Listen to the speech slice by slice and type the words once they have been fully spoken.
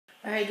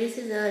Alright, this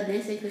is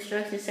DCS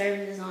construction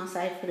services on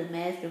site for the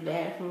master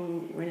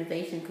bathroom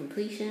renovation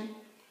completion.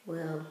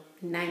 Well,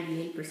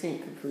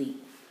 98% complete.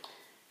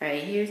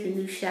 Alright, here's the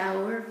new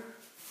shower.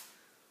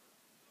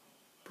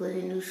 Put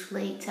a new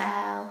slate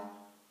tile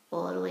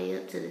all the way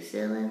up to the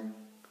ceiling.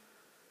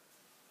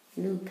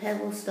 New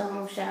pebble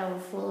stone shower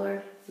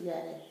floor. You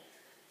gotta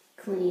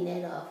clean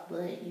that off,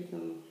 but you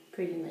can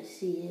pretty much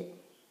see it.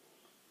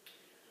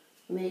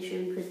 Make sure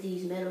you put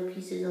these metal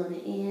pieces on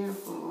the end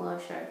on all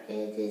sharp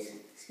edges.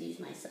 Excuse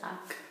my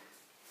sock.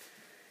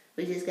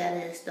 We just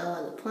gotta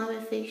install the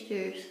plumbing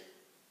fixtures.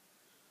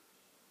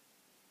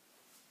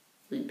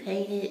 We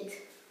paint it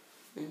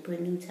and put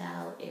new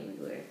tile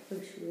everywhere.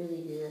 Looks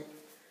really good.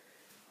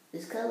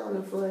 This color on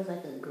the floor is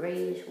like a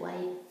grayish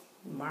white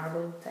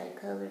marble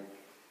type color.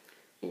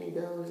 And it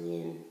goes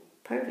in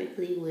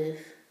perfectly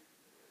with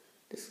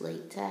the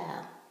slate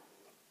tile.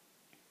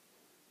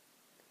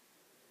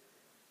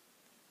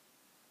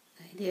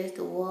 There's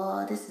the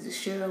wall. This is the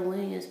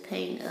Sherwin-Williams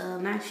paint.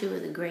 I'm not sure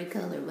of the gray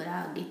color, but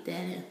I'll get that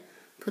and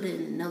put it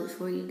in the notes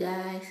for you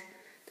guys.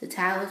 The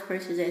tile was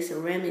purchased at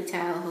Ceramic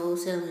Tile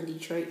Wholesale in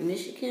Detroit,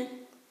 Michigan.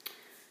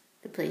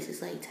 The place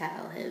is like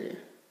tile heaven.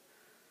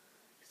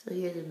 So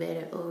here's a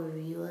better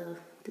overview of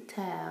the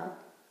tile.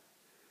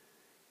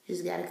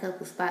 Just got a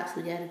couple spots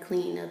we gotta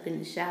clean up in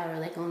the shower,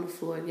 like on the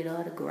floor, get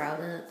all the grout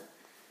up.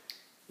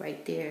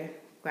 Right there,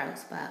 grout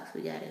spots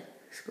we gotta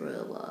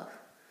scrub off.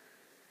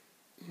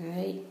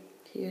 Alright.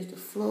 Here's the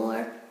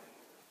floor.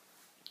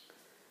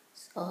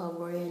 It's all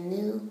brand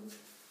new.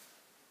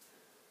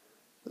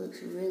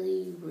 Looks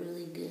really,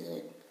 really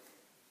good.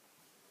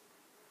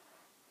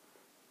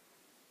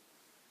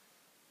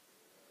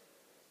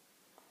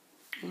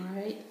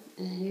 Alright,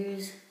 and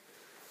here's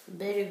a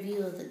better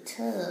view of the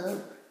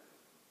tub.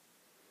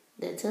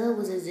 The tub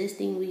was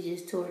existing, we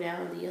just tore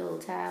down the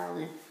old tile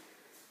and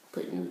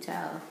put new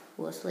tile,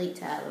 well, slate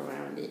tile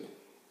around it.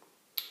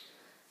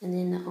 And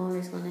then the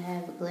owner's going to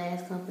have a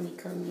glass company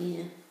come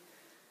in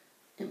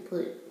and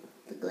put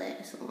the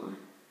glass on,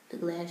 the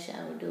glass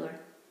shower door.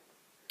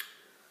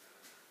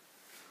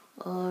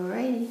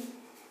 Alrighty.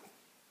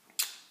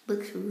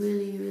 Looks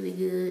really, really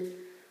good.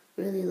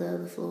 Really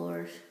love the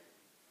floors,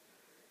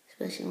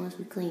 especially once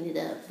we clean it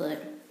up.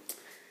 But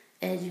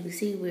as you can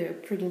see, we're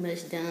pretty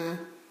much done.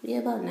 We're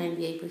about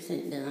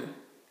 98% done.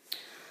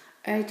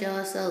 Alright,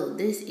 y'all, so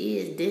this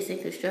is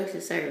DCS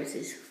Construction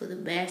Services for the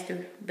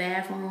master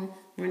bathroom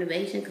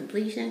renovation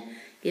completion.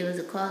 Give us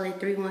a call at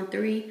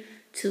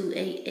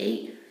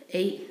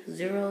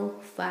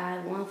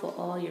 313-288-8051 for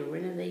all your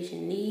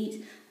renovation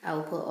needs. I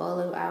will put all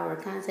of our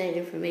contact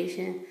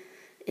information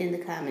in the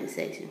comment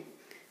section.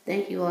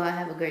 Thank you all.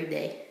 Have a great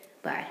day.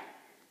 Bye.